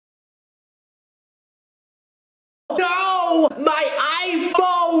No! My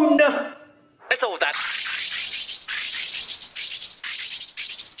iPhone! It's all that.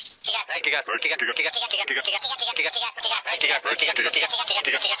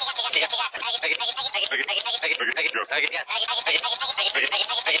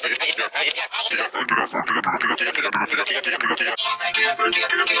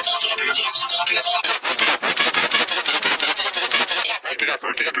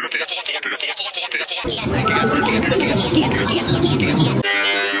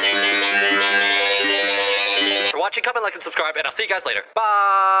 For watching, comment, like, and subscribe, and I'll see you guys later. Bye!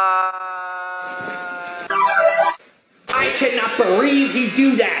 I cannot believe he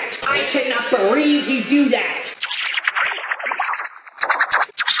do that! I cannot believe he do that!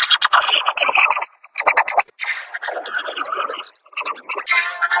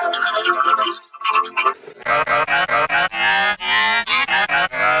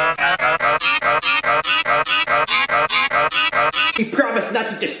 He promised not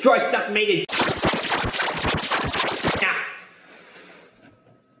to destroy stuff made in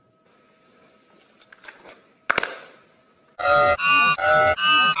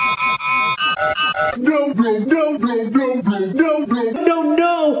No, no, no, no, no, no, no, no, no,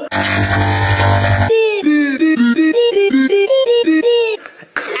 no!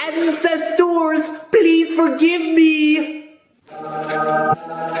 Ancestors, please forgive me!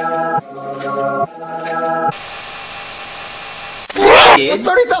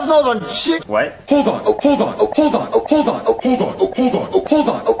 $30,000 on shit. What? Hold on, hold on, hold on, hold on, hold on, hold on, hold on,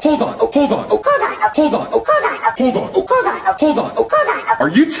 hold on, hold on, hold on, hold on. Are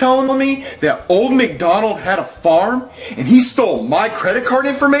you telling me that old McDonald had a farm and he stole my credit card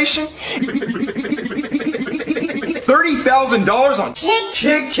information? $30,000 on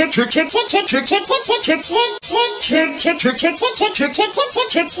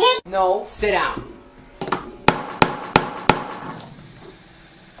No, sit down.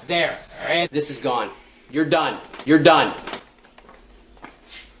 There. Alright, this is gone. You're done. You're done.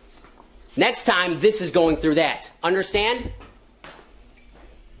 Next time, this is going through that. Understand?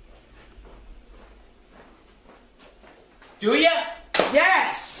 Do ya?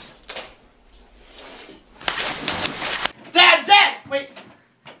 Yes! Dad! Wait.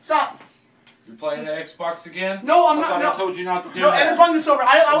 Stop. You're playing the Xbox again? No, I'm I not. thought No. I told you not to do No, that. Evan brought this over.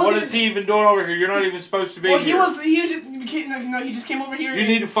 What is he even doing over here? You're not even supposed to be Well, here. he just came over here. You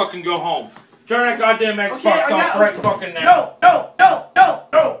need to fucking go home. Turn that goddamn Xbox Okay, off right fucking now. No.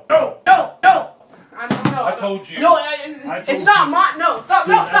 I told you. No, I told it's not you. mine. No, stop.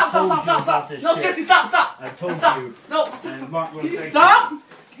 Dude, No, I stop. told you about Stop. this No, shit. seriously, stop. I told Stop. you. No, And stop. I'm not gonna Can you take stop?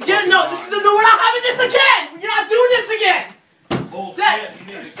 Yeah, no, we're not having this again. You're not doing this again. Bullshit. Dad. You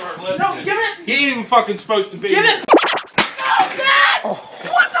need to start listening. No, give it. He ain't even fucking supposed to be Give here. it. No, Dad.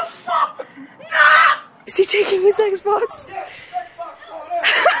 What the fuck? Nah. Is he taking his Xbox?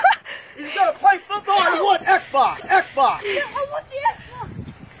 He's gonna play football or you want Xbox? Xbox! Yeah, I want the Xbox!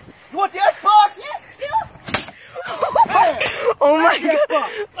 You want the Xbox? Yes, yeah. Oh my god!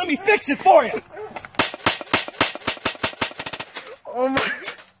 Let me fix it for you! Oh my...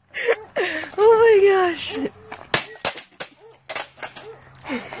 Oh my gosh!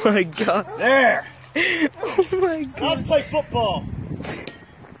 Oh my god! There! Oh my god! Let's play football!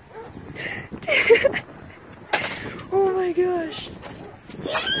 Oh my gosh!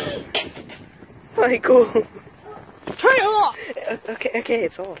 Michael! Turn it off! Okay,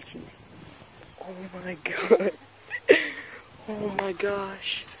 it's off. Jeez. Oh my god! Oh my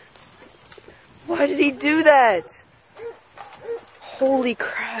gosh! Why did he do that? Holy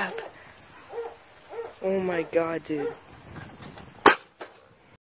crap! Oh my god, dude.